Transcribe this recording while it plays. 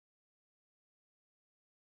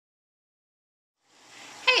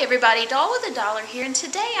Hi everybody, Doll with a Dollar here, and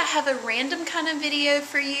today I have a random kind of video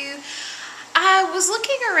for you. I was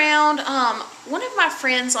looking around, one of my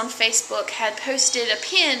friends on Facebook had posted a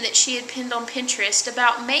pin that she had pinned on Pinterest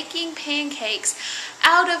about making pancakes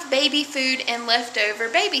out of baby food and leftover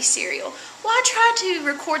baby cereal. Well, I tried to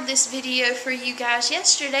record this video for you guys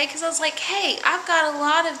yesterday because I was like, hey, I've got a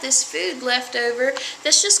lot of this food left over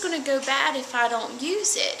that's just going to go bad if I don't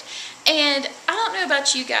use it. And I don't know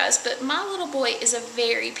about you guys, but my little boy is a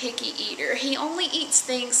very picky eater. He only eats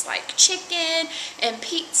things like chicken and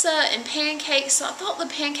pizza and pancakes, so I thought the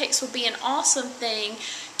pancakes would be an awesome thing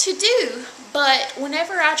to do, but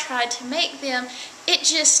whenever I tried to make them, it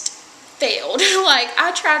just failed. Like,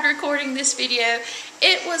 I tried recording this video,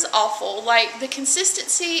 it was awful. Like, the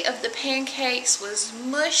consistency of the pancakes was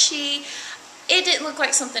mushy. It didn't look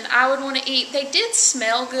like something I would want to eat. They did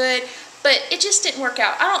smell good, but it just didn't work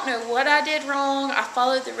out. I don't know what I did wrong. I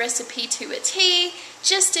followed the recipe to a T,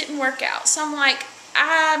 just didn't work out. So I'm like,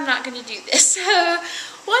 I'm not going to do this. So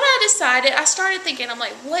what I decided, I started thinking, I'm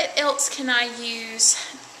like, what else can I use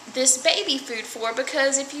this baby food for?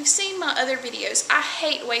 Because if you've seen my other videos, I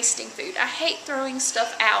hate wasting food. I hate throwing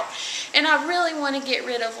stuff out, and I really want to get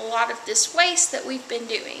rid of a lot of this waste that we've been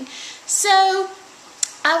doing. So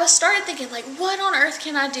I started thinking, like, what on earth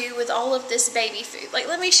can I do with all of this baby food? Like,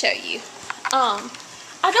 let me show you.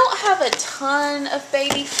 I don't have a ton of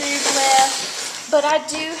baby food left, but I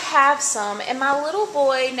do have some. And my little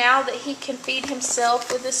boy, now that he can feed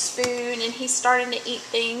himself with a spoon and he's starting to eat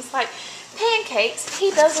things like pancakes,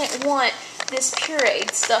 he doesn't want this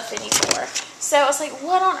pureed stuff anymore. So I was like,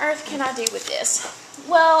 what on earth can I do with this?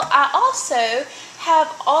 Well, I also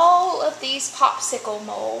have all of these popsicle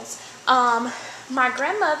molds. My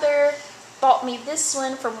grandmother bought me this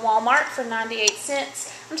one from Walmart for 98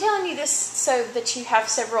 cents. I'm telling you this so that you have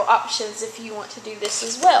several options if you want to do this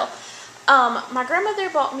as well. My grandmother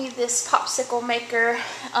bought me this popsicle maker.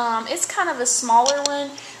 It's kind of a smaller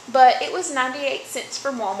one, but it was 98 cents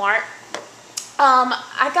from Walmart.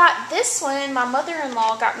 I got this one, my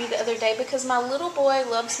mother-in-law got me the other day because my little boy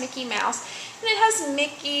loves Mickey Mouse. And it has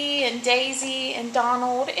Mickey and Daisy and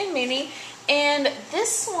Donald and Minnie. And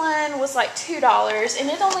this one was like $2, and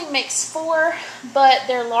it only makes 4, but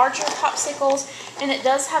they're larger popsicles, and it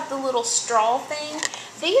does have the little straw thing.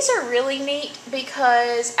 These are really neat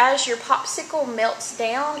because as your popsicle melts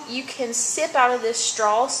down, you can sip out of this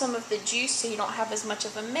straw some of the juice so you don't have as much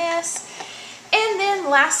of a mess. And then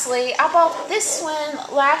lastly, I bought this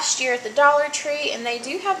one last year at the Dollar Tree, and they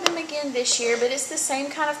do have them again this year, but it's the same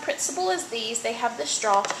kind of principle as these. They have the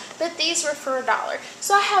straw, but these were for $1.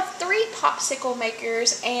 So I have 3 popsicle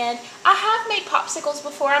makers, and I have made popsicles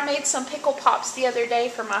before. I made some pickle pops the other day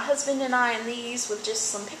for my husband and I, and these with just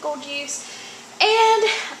some pickle juice. And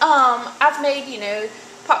I've made, you know,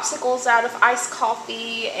 popsicles out of iced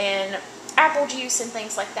coffee and apple juice and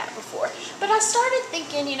things like that before. But I started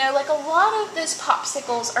thinking, you know, like a lot of those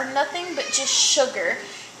popsicles are nothing but just sugar.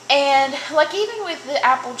 And like even with the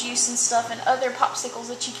apple juice and stuff and other popsicles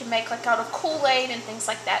that you can make like out of Kool-Aid and things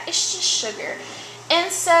like that, it's just sugar.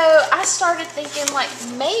 And so I started thinking, like,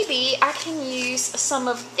 maybe I can use some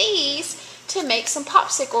of these to make some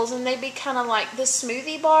popsicles, and they'd be kind of like the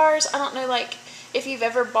smoothie bars. I don't know, like, if you've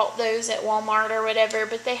ever bought those at Walmart or whatever,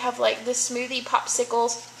 but they have like the smoothie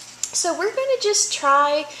popsicles. So we're going to just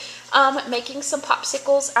try making some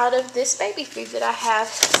popsicles out of this baby food that I have.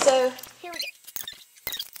 So here we go.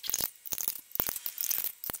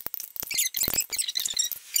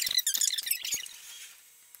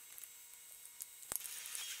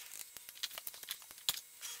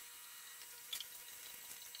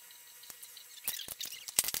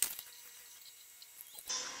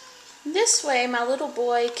 This way my little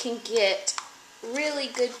boy can get really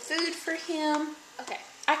good food for him. Okay.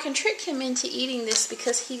 I can trick him into eating this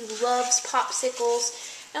because he loves popsicles,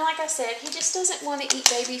 and like I said, he just doesn't want to eat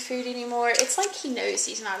baby food anymore. It's like he knows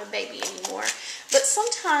he's not a baby anymore, but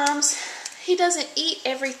sometimes he doesn't eat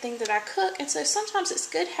everything that I cook, and so sometimes it's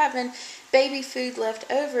good having baby food left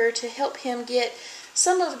over to help him get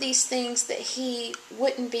some of these things that he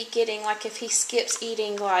wouldn't be getting, like if he skips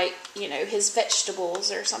eating, like, you know, his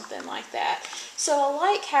vegetables or something like that. So I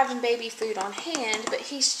like having baby food on hand, but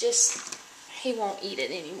he won't eat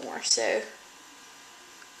it anymore. So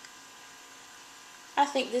I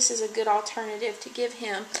think this is a good alternative to give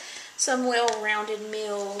him some well-rounded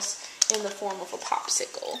meals in the form of a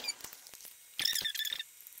popsicle.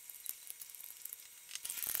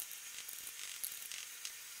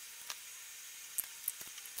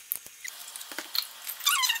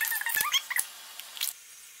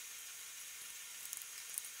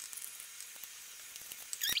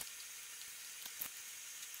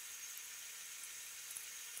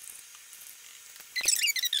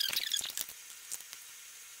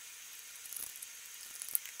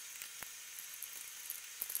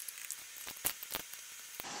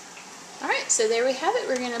 So there we have it.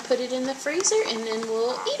 We're going to put it in the freezer and then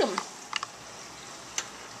we'll eat them.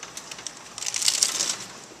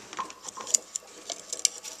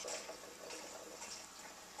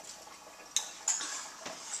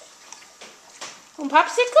 Un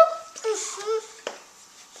popsicle? Mm-hmm.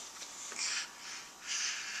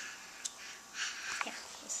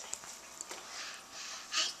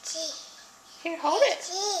 Here, hold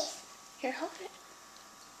it. Here, hold it.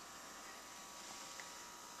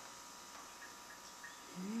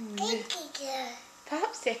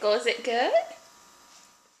 Popsicle, is it good?